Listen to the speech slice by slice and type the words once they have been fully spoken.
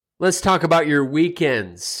Let's talk about your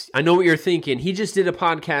weekends. I know what you're thinking. He just did a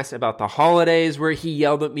podcast about the holidays where he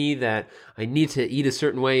yelled at me that I need to eat a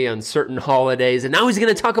certain way on certain holidays. And now he's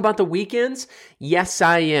going to talk about the weekends? Yes,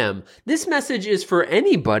 I am. This message is for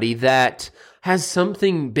anybody that has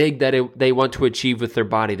something big that they want to achieve with their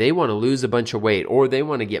body. They want to lose a bunch of weight, or they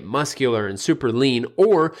want to get muscular and super lean,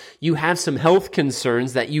 or you have some health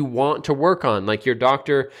concerns that you want to work on, like your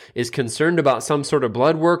doctor is concerned about some sort of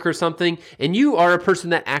blood work or something, and you are a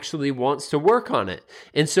person that actually wants to work on it.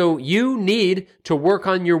 And so you need to work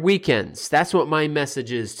on your weekends. That's what my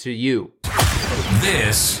message is to you.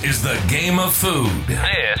 This is the Game of Food.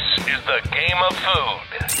 This is the Game of Food.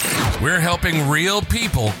 We're helping real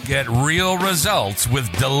people get real results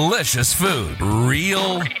with delicious food.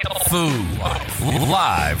 Real food.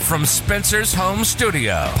 Live from Spencer's home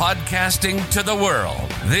studio, podcasting to the world.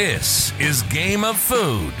 This is Game of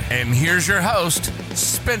Food. And here's your host,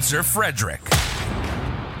 Spencer Frederick.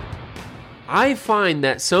 I find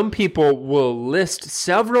that some people will list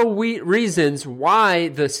several reasons why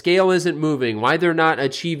the scale isn't moving, why they're not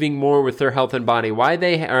achieving more with their health and body, why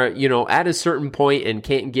they are, at a certain point and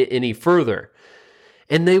can't get any further.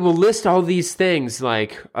 And they will list all these things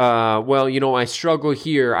like, I struggle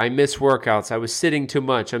here, I miss workouts, I was sitting too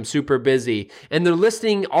much, I'm super busy. And they're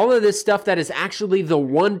listing all of this stuff that is actually the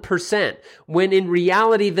 1%, when in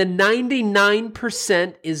reality, the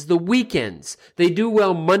 99% is the weekends. They do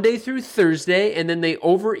well Monday through Thursday, and then they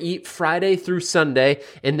overeat Friday through Sunday,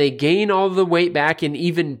 and they gain all the weight back and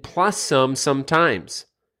even plus some sometimes.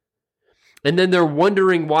 And then they're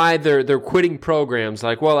wondering why they're quitting programs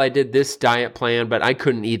like, well, I did this diet plan, but I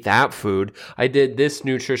couldn't eat that food. I did this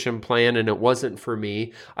nutrition plan and it wasn't for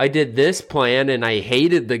me. I did this plan and I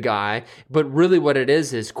hated the guy. But really what it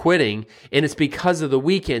is quitting. And it's because of the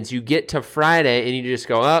weekends. You get to Friday and you just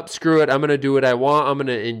go, screw it. I'm going to do what I want. I'm going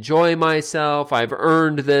to enjoy myself. I've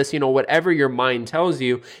earned this, whatever your mind tells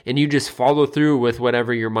you. And you just follow through with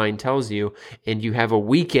whatever your mind tells you. And you have a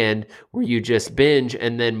weekend where you just binge.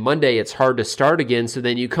 And then Monday it's hard to start again, so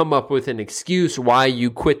then you come up with an excuse why you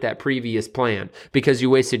quit that previous plan, because you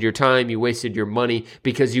wasted your time, you wasted your money,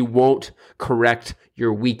 because you won't correct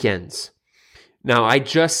your weekends. Now, I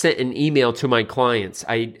just sent an email to my clients.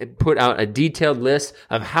 I put out a detailed list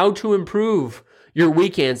of how to improve your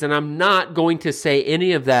weekends, and I'm not going to say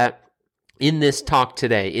any of that in this talk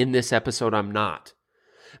today. In this episode, I'm not.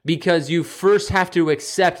 Because you first have to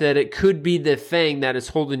accept that it could be the thing that is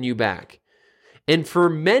holding you back. And for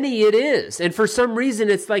many, it is. And for some reason,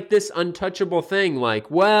 it's like this untouchable thing like,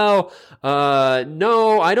 no,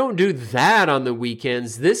 I don't do that on the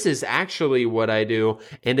weekends. This is actually what I do,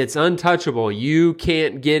 and it's untouchable. You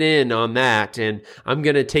can't get in on that. And I'm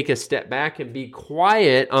going to take a step back and be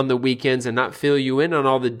quiet on the weekends and not fill you in on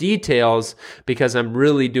all the details because I'm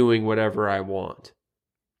really doing whatever I want.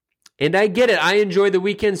 And I get it. I enjoy the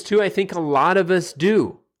weekends too. I think a lot of us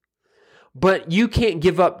do. But you can't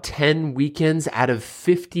give up 10 weekends out of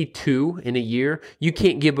 52 in a year. You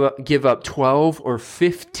can't give up 12 or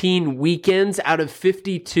 15 weekends out of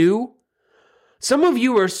 52. Some of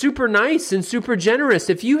you are super nice and super generous.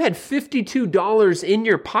 If you had $52 in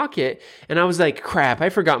your pocket and I was like, crap, I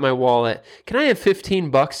forgot my wallet. Can I have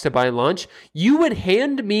 $15 to buy lunch? You would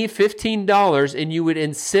hand me $15 and you would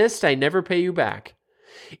insist I never pay you back.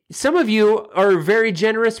 Some of you are very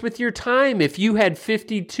generous with your time. If you had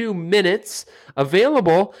 52 minutes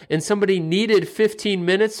available and somebody needed 15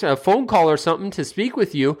 minutes, a phone call or something to speak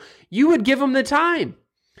with you, you would give them the time.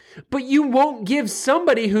 But you won't give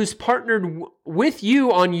somebody who's partnered with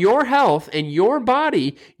you on your health and your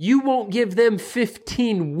body, you won't give them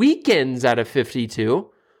 15 weekends out of 52.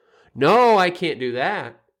 No, I can't do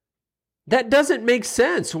that. That doesn't make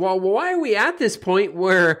sense. Well, why are we at this point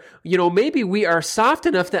where, maybe we are soft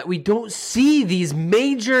enough that we don't see these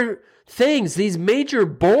major things, these major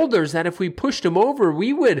boulders that if we pushed them over,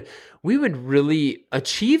 we would really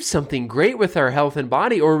achieve something great with our health and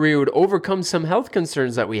body, or we would overcome some health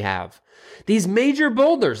concerns that we have. These major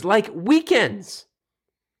boulders like weekends.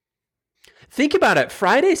 Think about it.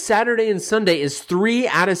 Friday, Saturday, and Sunday is 3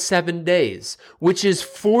 out of 7 days, which is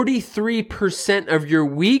 43% of your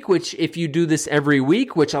week, which if you do this every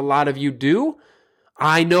week, which a lot of you do,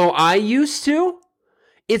 I know I used to,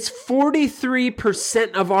 it's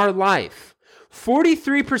 43% of our life.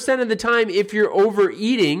 43% of the time, if you're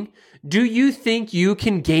overeating, do you think you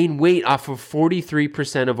can gain weight off of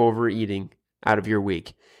 43% of overeating out of your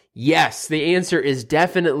week? Yes, the answer is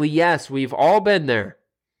definitely yes. We've all been there.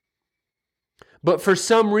 But for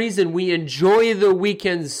some reason, we enjoy the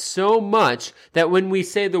weekends so much that when we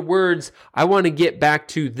say the words, I want to get back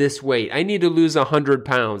to this weight, I need to lose 100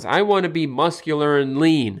 pounds, I want to be muscular and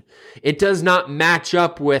lean, it does not match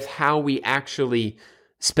up with how we actually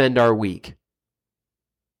spend our week.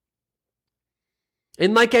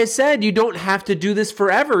 And like I said, you don't have to do this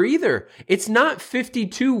forever either. It's not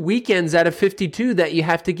 52 weekends out of 52 that you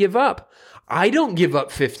have to give up. I don't give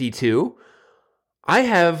up 52. I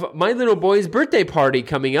have my little boy's birthday party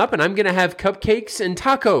coming up, and I'm going to have cupcakes and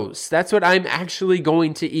tacos. That's what I'm actually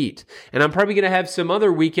going to eat. And I'm probably going to have some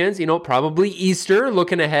other weekends, probably Easter,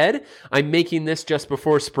 looking ahead. I'm making this just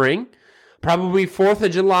before spring. Probably 4th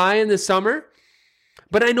of July in the summer.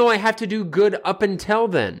 But I know I have to do good up until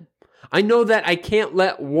then. I know that I can't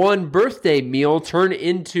let one birthday meal turn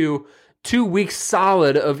into 2 weeks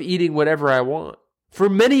solid of eating whatever I want. For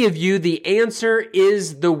many of you, the answer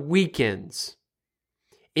is the weekends.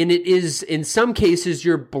 And it is, in some cases,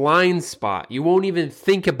 your blind spot. You won't even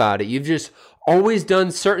think about it. You've just always done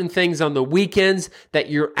certain things on the weekends that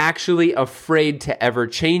you're actually afraid to ever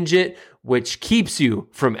change it, which keeps you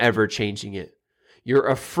from ever changing it. You're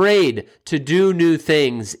afraid to do new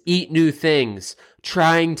things, eat new things,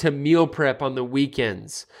 trying to meal prep on the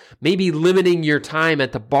weekends, maybe limiting your time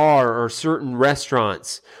at the bar or certain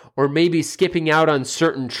restaurants, or maybe skipping out on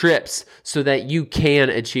certain trips so that you can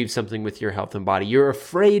achieve something with your health and body. You're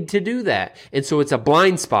afraid to do that. And so it's a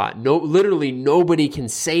blind spot. Literally nobody can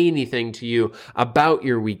say anything to you about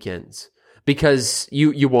your weekends because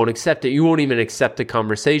you won't accept it. You won't even accept the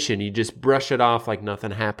conversation. You just brush it off like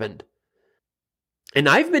nothing happened. And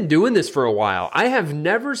I've been doing this for a while. I have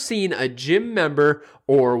never seen a gym member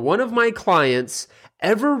or one of my clients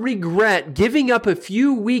ever regret giving up a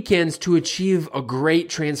few weekends to achieve a great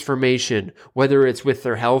transformation, whether it's with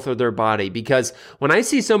their health or their body. Because when I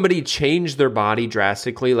see somebody change their body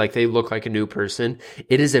drastically, like they look like a new person,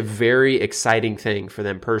 it is a very exciting thing for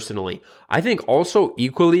them personally. I think also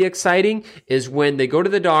equally exciting is when they go to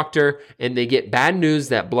the doctor and they get bad news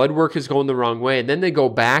that blood work is going the wrong way. And then they go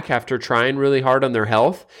back after trying really hard on their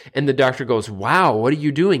health. And the doctor goes, wow, what are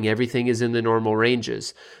you doing? Everything is in the normal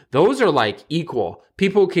ranges. Those are like equal.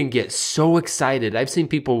 People can get so excited. I've seen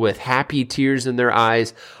people with happy tears in their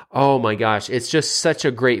eyes. Oh my gosh, it's just such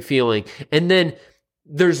a great feeling. And then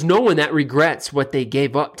there's no one that regrets what they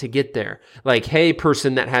gave up to get there. Like, hey,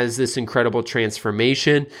 person that has this incredible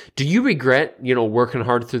transformation, do you regret, working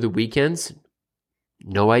hard through the weekends?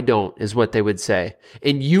 No, I don't, is what they would say.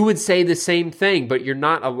 And you would say the same thing, but you're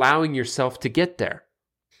not allowing yourself to get there.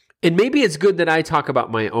 And maybe it's good that I talk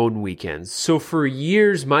about my own weekends. So for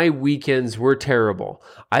years, my weekends were terrible.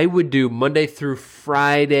 I would do Monday through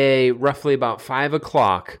Friday, roughly about 5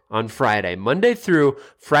 o'clock on Friday. Monday through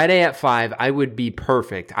Friday at 5, I would be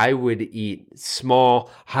perfect. I would eat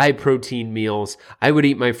small, high-protein meals. I would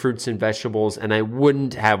eat my fruits and vegetables, and I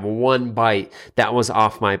wouldn't have one bite that was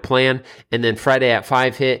off my plan. And then Friday at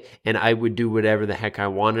 5 hit, and I would do whatever the heck I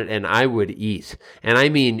wanted, and I would eat. And I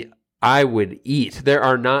mean, I would eat. There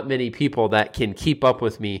are not many people that can keep up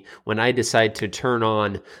with me when I decide to turn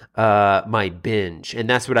on my binge. And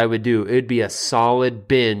that's what I would do. It would be a solid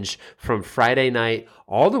binge from Friday night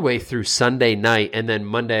all the way through Sunday night. And then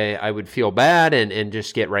Monday I would feel bad and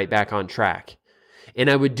just get right back on track. And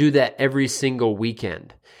I would do that every single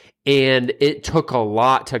weekend. And it took a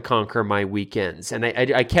lot to conquer my weekends. And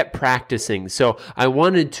I kept practicing. So I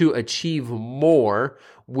wanted to achieve more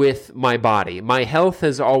with my body. My health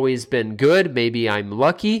has always been good. Maybe I'm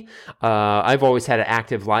lucky. I've always had an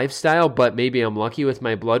active lifestyle, but maybe I'm lucky with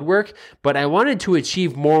my blood work. But I wanted to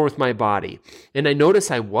achieve more with my body. And I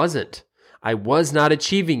noticed I wasn't. I was not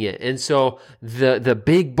achieving it. And so the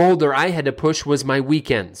big boulder I had to push was my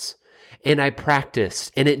weekends. And I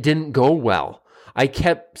practiced, and it didn't go well. I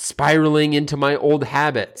kept spiraling into my old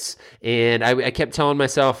habits, and I kept telling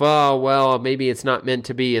myself, oh, well, maybe it's not meant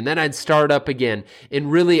to be. And then I'd start up again.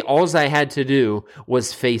 And really, all I had to do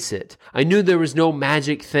was face it. I knew there was no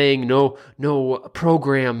magic thing, no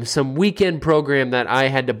program, some weekend program that I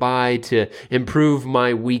had to buy to improve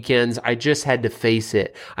my weekends. I just had to face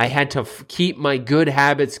it. I had to keep my good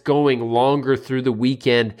habits going longer through the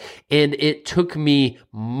weekend. And it took me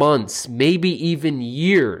months, maybe even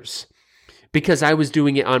years, because I was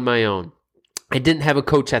doing it on my own. I didn't have a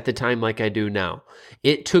coach at the time like I do now.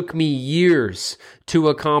 It took me years to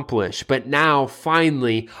accomplish, but now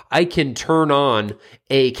finally I can turn on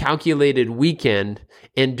a calculated weekend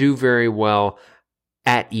and do very well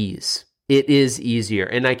at ease. It is easier.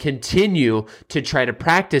 And I continue to try to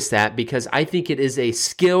practice that because I think it is a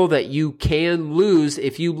skill that you can lose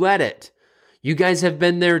if you let it. You guys have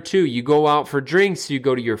been there too. You go out for drinks, you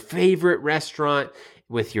go to your favorite restaurant,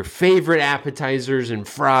 with your favorite appetizers and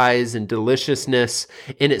fries and deliciousness,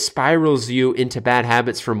 and it spirals you into bad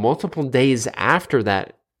habits for multiple days after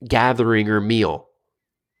that gathering or meal.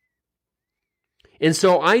 And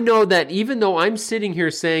so I know that even though I'm sitting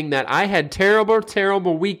here saying that I had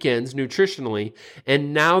terrible weekends nutritionally,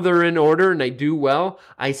 and now they're in order and I do well,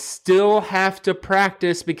 I still have to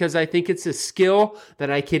practice because I think it's a skill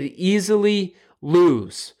that I could easily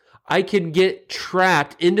lose. I can get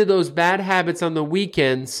trapped into those bad habits on the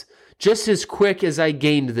weekends just as quick as I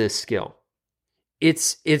gained this skill.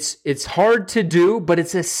 It's hard to do, but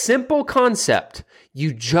it's a simple concept.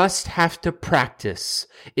 You just have to practice.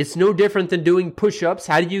 It's no different than doing push-ups.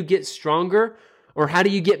 How do you get stronger? Or how do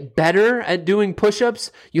you get better at doing push-ups?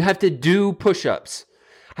 You have to do push-ups.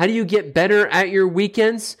 How do you get better at your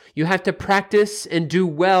weekends? You have to practice and do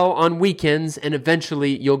well on weekends, and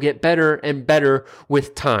eventually you'll get better and better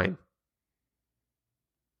with time.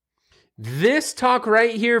 This talk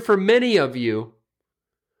right here for many of you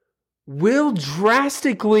will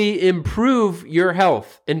drastically improve your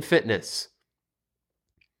health and fitness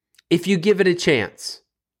if you give it a chance.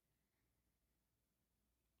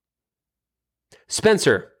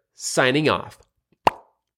 Spencer, signing off.